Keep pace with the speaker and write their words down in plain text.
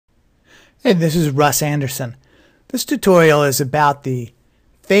Hey, this is Russ Andersson. This tutorial is about the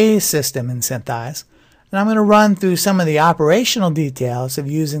phase system in SynthEyes, and I'm going to run through some of the operational details of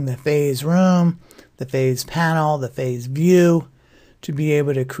using the phase room, the phase panel, the phase view to be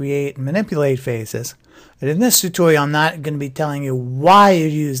able to create and manipulate phases. But in this tutorial, I'm not going to be telling you why you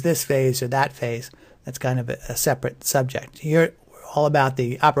use this phase or that phase. That's kind of a separate subject. Here, we're all about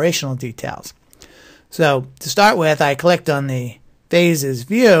the operational details. So to start with, I clicked on the phases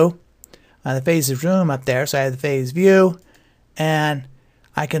view, the phases room up there, so I have the phase view, and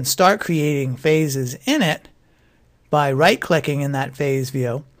I can start creating phases in it by right-clicking in that phase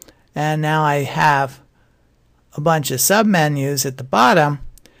view, and now I have a bunch of submenus at the bottom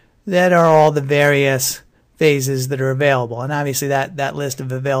that are all the various phases that are available. And obviously that list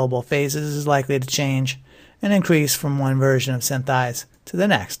of available phases is likely to change and increase from one version of SynthEyes to the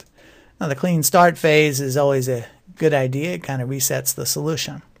next. Now the clean start phase is always a good idea. It kind of resets the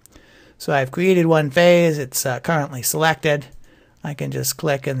solution. So I've created one phase. It's currently selected. I can just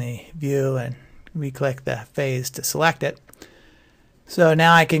click in the view and re-click the phase to select it. So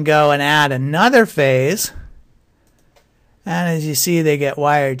now I can go and add another phase. And as you see, they get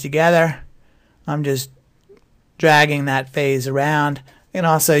wired together. I'm just dragging that phase around. I can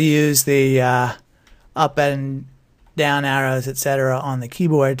also use the up and down arrows, etc. on the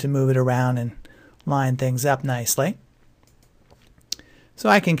keyboard to move it around and line things up nicely. So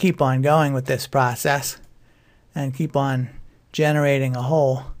I can keep on going with this process and keep on generating a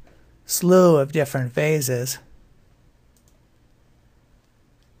whole slew of different phases.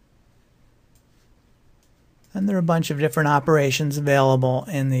 And there are a bunch of different operations available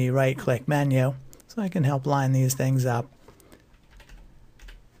in the right-click menu, so I can help line these things up,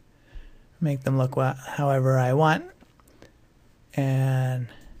 make them look however I want, and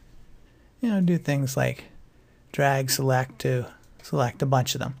do things like drag select to select a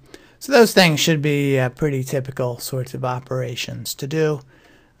bunch of them. So those things should be pretty typical sorts of operations to do.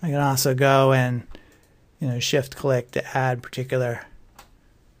 I can also go and shift click to add particular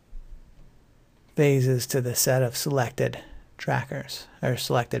phases to the set of selected trackers or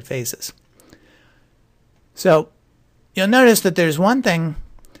selected phases. So you'll notice that there's one thing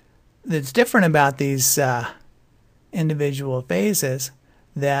that's different about these individual phases,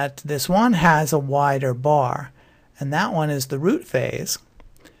 that this one has a wider bar, and that one is the root phase,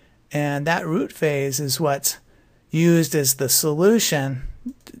 and that root phase is what's used as the solution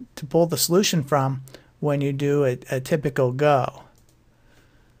to pull the solution from when you do a typical go.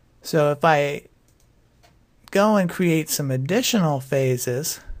 So if I go and create some additional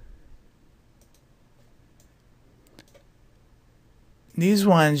phases, these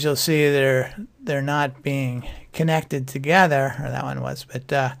ones you'll see they're not being connected together, or that one was, but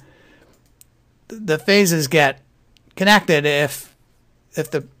the phases get connected if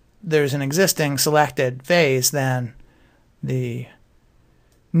there's an existing selected phase, then the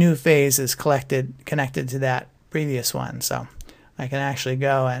new phase is connected to that previous one. So I can actually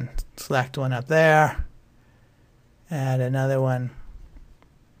go and select one up there, add another one,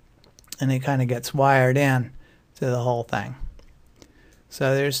 and it kind of gets wired in to the whole thing.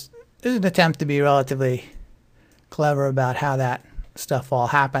 So there's an attempt to be relatively clever about how that stuff all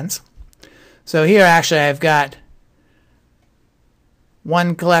happens. So here actually I've got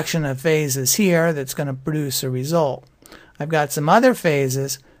one collection of phases here that's going to produce a result. I've got some other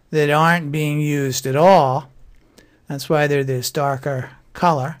phases that aren't being used at all. That's why they're this darker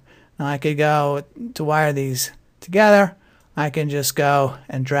color. Now I could go to wire these together. I can just go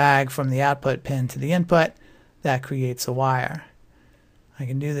and drag from the output pin to the input. That creates a wire. I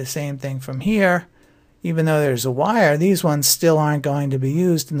can do the same thing from here. Even though there's a wire, these ones still aren't going to be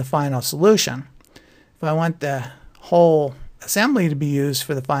used in the final solution. If I want the whole assembly to be used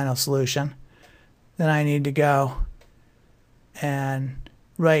for the final solution, then I need to go and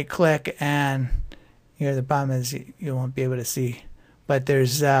right click, and here the problem is you won't be able to see, but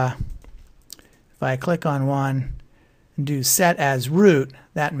there's if I click on one and do set as root,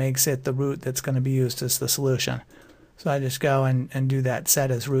 that makes it the root that's going to be used as the solution. So I just go and do that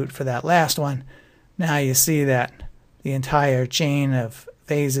set as root for that last one. Now you see that the entire chain of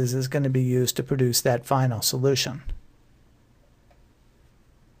phases is going to be used to produce that final solution.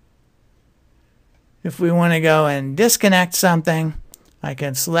 If we want to go and disconnect something, I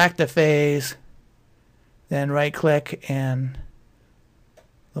can select a phase, then right click in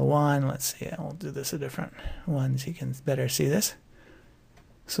the one. Let's see, we'll do this a different one so you can better see this.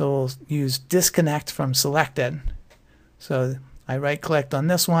 So we'll use disconnect from selected. So I right clicked on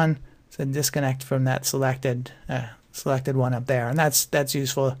this one, said disconnect from that selected one up there, and that's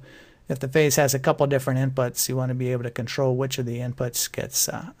useful if the phase has a couple different inputs, you want to be able to control which of the inputs gets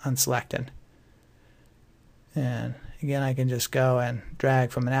unselected. And again, I can just go and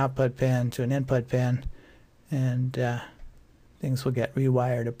drag from an output pin to an input pin, and things will get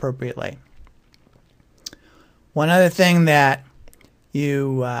rewired appropriately. One other thing that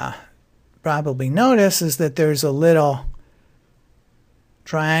you probably notice is that there's a little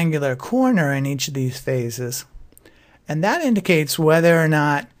triangular corner in each of these phases, and that indicates whether or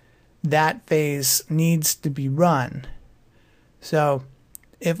not that phase needs to be run. So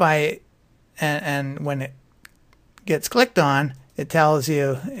if and when it gets clicked on, it tells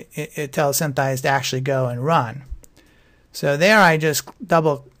SynthEyes to actually go and run. So there I just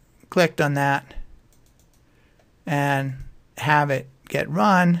double clicked on that and have it get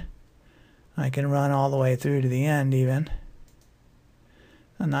run. I can run all the way through to the end even.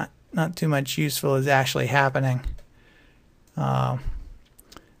 And not too much useful is actually happening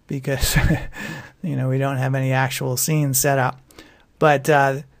because we don't have any actual scenes set up. But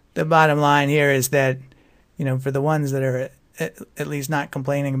the bottom line here is that for the ones that are at least not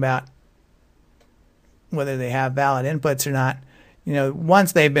complaining about whether they have valid inputs or not,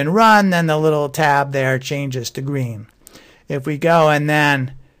 once they've been run, then the little tab there changes to green. If we go and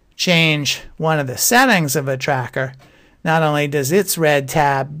then change one of the settings of a tracker, not only does its little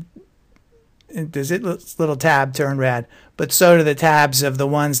tab turn red, but so do the tabs of the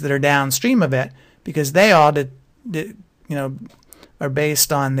ones that are downstream of it, because they all are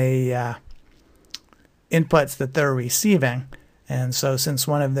based on the inputs that they're receiving. And so since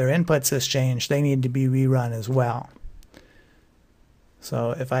one of their inputs has changed, they need to be rerun as well.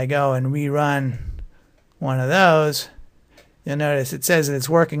 So if I go and rerun one of those, you'll notice it says that it's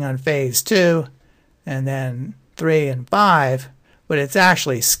working on phase 2 and then 3 and 5, but it's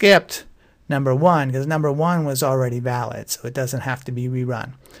actually skipped number 1 because number 1 was already valid, so it doesn't have to be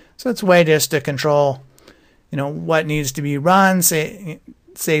rerun. So it's a way just to control what needs to be run,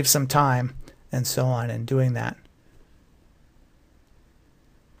 save some time, and so on in doing that.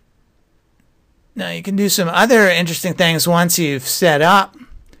 Now you can do some other interesting things once you've set up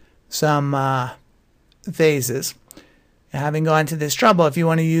some phases. Having gone to this trouble, if you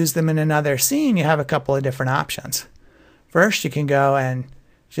want to use them in another scene, you have a couple of different options. First, you can go and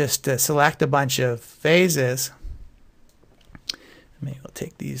just select a bunch of phases. Maybe we'll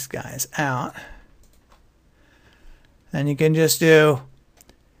take these guys out. And you can just do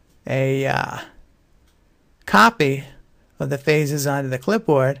a copy of the phases onto the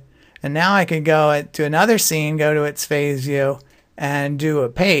clipboard. And now I can go to another scene, go to its phase view, and do a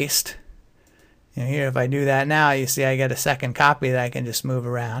paste. Here, if I do that now, you see I get a second copy that I can just move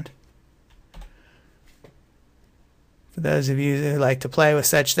around. For those of you who like to play with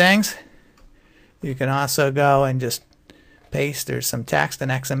such things, you can also go and just paste. There's some text, an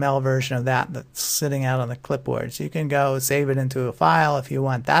XML version of that that's sitting out on the clipboard. So you can go save it into a file if you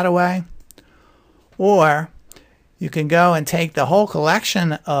want that away. Or you can go and take the whole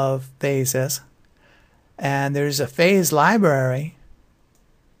collection of phases, and there's a phase library.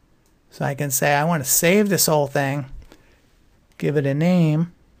 So I can say I want to save this whole thing, give it a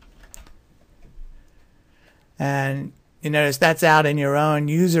name, and you notice that's out in your own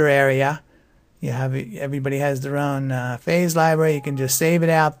user area. Everybody has their own phase library. You can just save it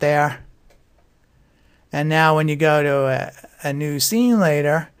out there. And now when you go to a new scene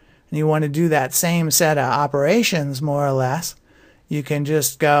later, and you want to do that same set of operations more or less, you can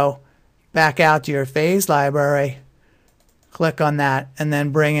just go back out to your phase library, click on that, and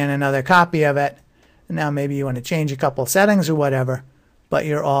then bring in another copy of it. And now maybe you want to change a couple settings or whatever, but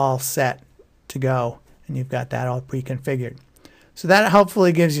you're all set to go, and you've got that all pre-configured. So that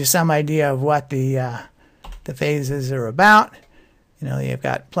hopefully gives you some idea of what the phases are about. You've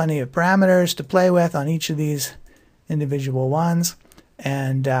got plenty of parameters to play with on each of these individual ones.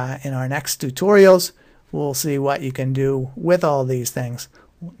 And in our next tutorials, we'll see what you can do with all these things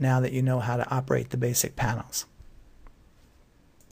now that you know how to operate the basic panels.